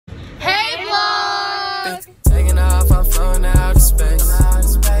vlog. Taking off, I'm floating out of space.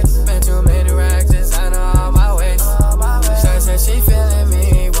 Been too many racks, designer on my way. She said she feeling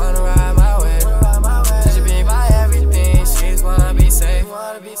me, wanna ride my way. She should be my everything, she's wanna be safe.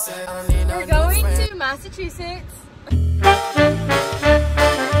 We're going to Massachusetts.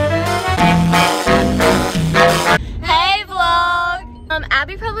 Hey vlog!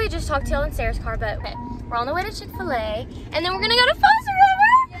 Abby probably just talked to y'all in Sarah's car, but okay. We're on the way to Chick-fil-A, and then we're gonna go to Falls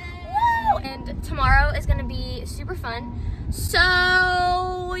River! Woo! And tomorrow is gonna be super fun. So,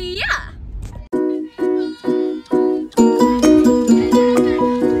 yeah!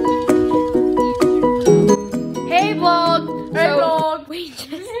 Hey vlog! Hey vlog! We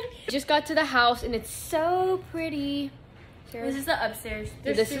just got to the house, and it's so pretty. Sarah? This is the upstairs.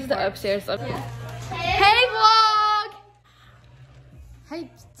 This is the upstairs. Yeah. Hey vlog! Hey,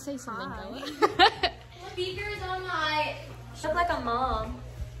 say something, Bella. Speakers on my... Look like a mom.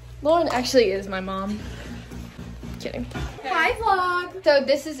 Lauren actually is my mom. Kidding. Hi vlog. So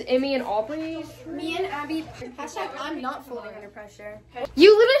this is Emmy and Aubrey. Me and Abby. Hashtag I'm not folding under pressure.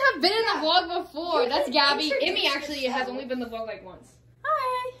 You literally have been in the vlog before. That's Gabby. Emmy actually has only been in the vlog like once.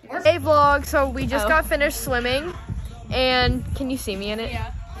 Hi. Hey vlog. So we just got finished swimming, and can you see me in it?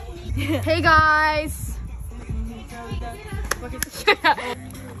 Yeah. Hey guys.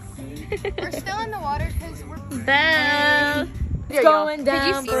 We're still in the water because we're Belle. It's going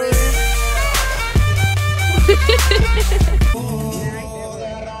down. Did you see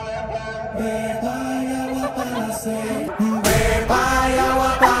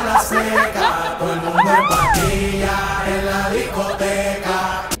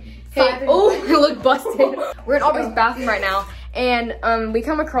Hey, oh, you look busted. We're in Aubrey's bathroom right now, and we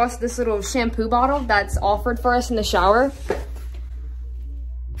come across this little shampoo bottle that's offered for us in the shower.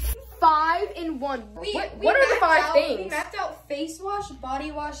 5 in 1. What are the 5 things? We mapped out face wash,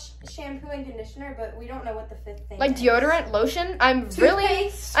 body wash, shampoo, and conditioner, but we don't know what the 5th thing Like is. deodorant, lotion? I'm really...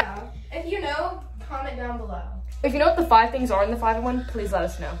 Toothpaste. If you know, comment down below. If you know what the 5 things are in the 5 in 1, please let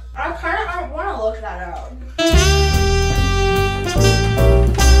us know. I kind of want to look that out.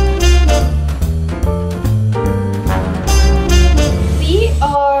 We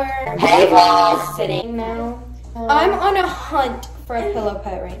are sitting now. I'm on a hunt for a pillow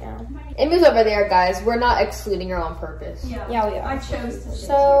pet right now. Emmy's over there, guys. We're not excluding her on purpose. Yeah, we are. I chose to.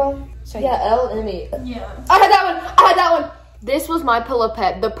 So yeah, Elle and Emmy. Yeah. I had that one. This was my pillow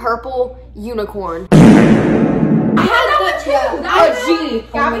pet, the purple unicorn. I had that one too.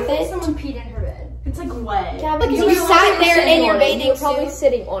 Gabby thinks Someone peed in her bed. It's like wet. Gabby, you sat there in your bathing You're suit. probably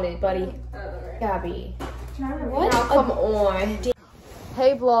sitting on it, buddy. Gabby. What? Now come on.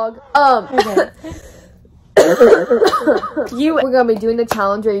 Hey vlog. We're gonna be doing the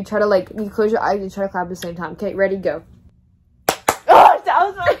challenge where you try to you close your eyes and try to clap at the same time. Okay, ready, go. Oh, that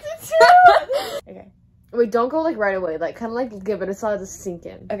was about to do. Okay. Wait, don't go right away. Kind of give it a solid to sink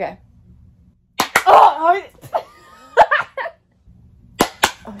in. Okay. Oh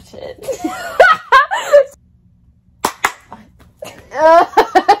shit.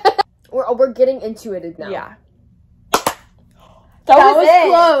 We're getting into it now. Yeah. That was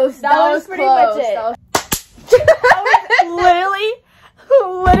close. That was pretty much it.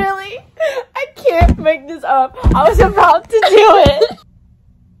 Literally, I can't make this up. I was about to do it.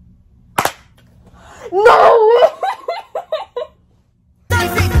 No!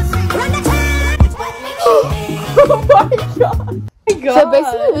 Oh my god. So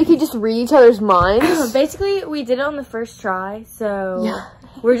basically, we could just read each other's minds. Basically, we did it on the first try, so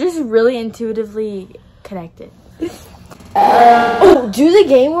we're just really intuitively connected. Do the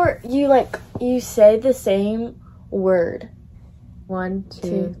game where you say the same word. 1,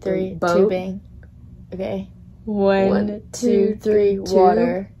 2, 3, tubing. Okay. 1, 2, 3,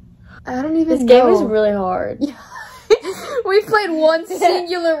 water. I don't even know. This game is really hard. We played one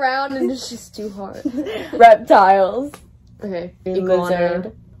singular round and it's just too hard. Reptiles. Okay.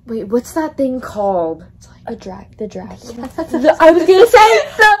 Lizard. Wait, what's that thing called? The dragon. I was gonna say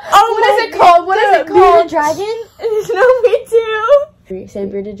what is it called? What is it called? Bearded dragon? No, me too. Say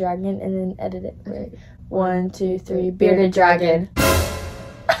bearded dragon and then edit it. Right. 1, 2, 3, bearded dragon.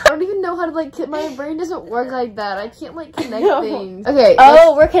 I don't even know how to my brain doesn't work like that. I can't connect things. Okay.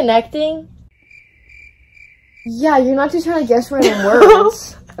 Oh, we're connecting? Yeah, you're not just trying to guess random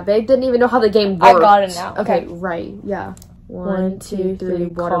words. Babe didn't even know how the game works. I got it now. Okay, right. Yeah. 1, 2, 3,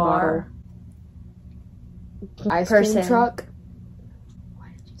 water bar. Ice cream truck.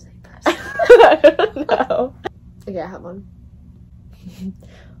 Why did you say person? I don't know. Okay, I have one.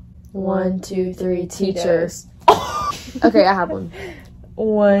 1, 2, 3, teachers. Okay, I have one.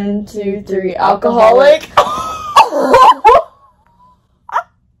 1, 2, 3, alcoholic.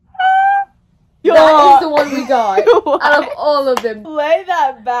 That is the one we got out of all of them. Play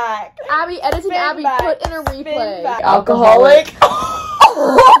that back. Abby, editing Abby, put in a replay. Alcoholic.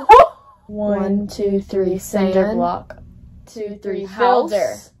 1, 2, 3, cinder block. 2, 3,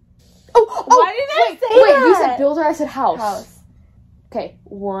 builder. Oh, why did I say that? Wait, you said builder, I said house. House. Okay,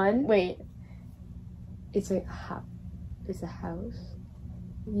 1. Wait. It's a house. It's a house.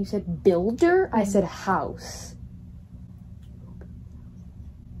 You said builder, I said house.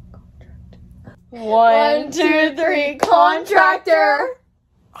 1, 2, 3, contractor.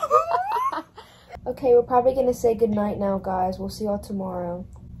 Okay, we're probably gonna say goodnight now, guys. We'll see y'all tomorrow.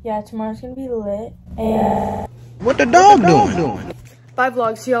 Yeah, tomorrow's gonna be lit. And What the dog doing? Bye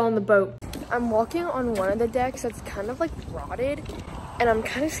vlog, see y'all on the boat. I'm walking on one of the decks that's kind of like rotted, and I'm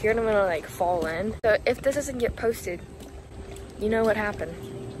kind of scared I'm gonna like fall in. So if this doesn't get posted, you know what happened.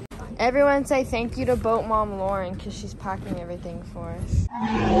 Everyone say thank you to Boat Mom Lauren because she's packing everything for us.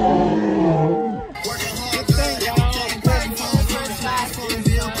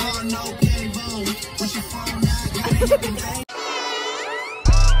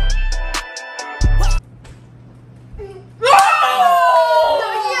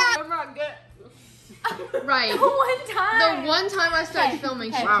 Right. The one time I started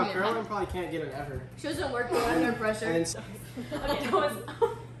filming, she Wow, can't. Caroline probably can't get it ever. She doesn't work under pressure.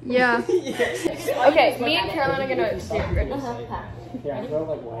 Yeah. Okay, me and Caroline are gonna steer. Yeah, throw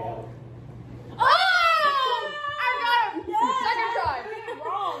like way out. Oh! I got him! Second try.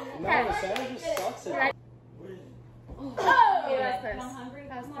 Wrong. No, Sarah just sucks at it.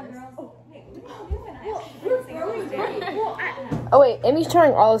 Oh wait, Amy's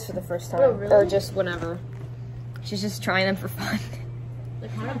trying olives for the first time. Oh, really? Or just whenever. She's just trying them for fun.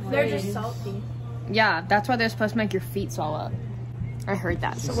 They're just salty. Yeah, that's why they're supposed to make your feet swell up. I heard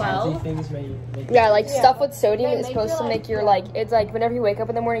that. So Salty things make yeah, like stuff with sodium is supposed to make your like, it's like whenever you wake up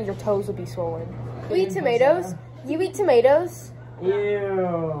in the morning, your toes will be swollen. You eat tomatoes? You eat tomatoes?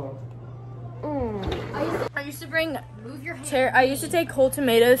 Ew. I used to bring I used to take whole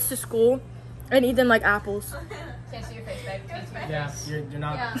tomatoes to school and eat them like apples. Can't see your face, babe. Yeah, you're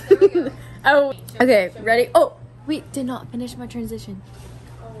not. Yeah, there we go. Oh, okay, ready? Oh, wait, did not finish my transition.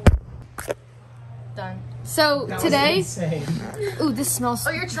 Done. So That today, was insane. ooh, this smells.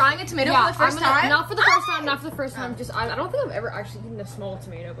 Oh, you're trying a tomato Yeah, for the first I'm gonna- time? Not for the first time, not for the first time. Just I don't think I've ever actually eaten a small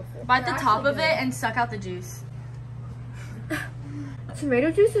tomato before. Bite the top of it and suck out the juice.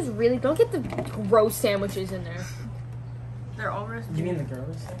 Tomato juice is really, don't get the gross sandwiches in there. They're all roasted. You mean the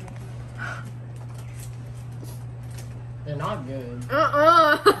girls? They're not good.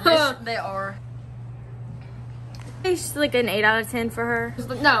 Yes, they are. It's like an 8 out of 10 for her.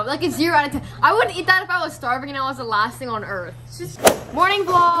 No, like a 0 out of 10. I wouldn't eat that if I was starving and I was the last thing on earth. Morning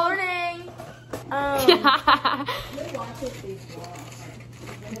vlog. Morning.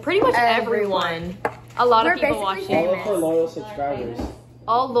 Pretty much everyone. A lot of people watching. All of her loyal subscribers.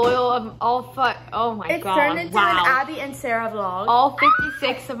 All loyal, all fuck. Oh my god. turned into an Abby and Sarah vlog. All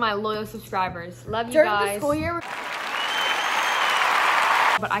 56 of my loyal subscribers. Love you During guys. the school year,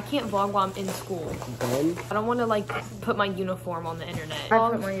 but I can't vlog while I'm in school. Then I don't want to like put my uniform on the internet. I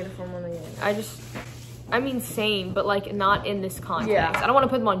put my uniform on the internet. I mean same, but like not in this context. Yeah. I don't want to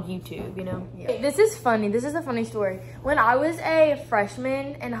put them on YouTube, you know? This is funny. This is a funny story. When I was a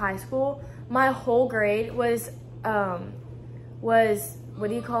freshman in high school, my whole grade was what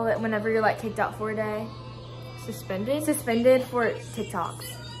do you call it whenever you're like kicked out for a day? Suspended? Suspended for TikToks.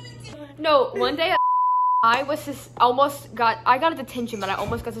 No, one day I got a detention, but I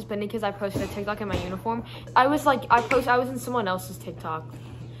almost got suspended because I posted a TikTok in my uniform. I was in someone else's TikTok.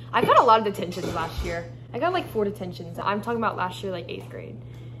 I got a lot of detentions last year. I got like 4 detentions. I'm talking about last year, like 8th grade.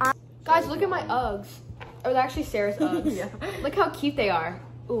 Guys, look at my Uggs. Oh, they're actually Sarah's Uggs. Yeah. Look how cute they are.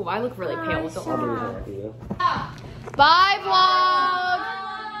 Ooh, I look really pale with the orange. Bye, vlog!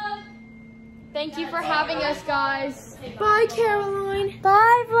 Thank you for having us, guys. Bye, Caroline.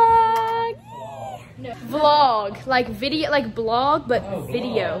 Bye, vlog. No. Vlog, like video, like blog, but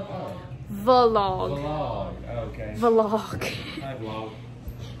video. Vlog. vlog. Okay. Vlog. Hi vlog.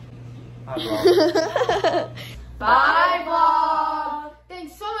 Hi vlog. Bye, vlog.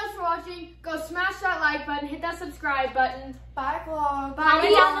 Thanks so much for watching. Go smash that like button, hit that subscribe button. Bye, vlog. Bye,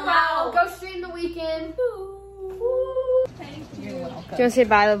 vlog. Go stream the weekend. Do you want to say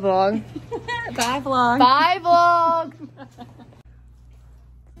bye to the vlog? Bye, vlog. Bye, vlog.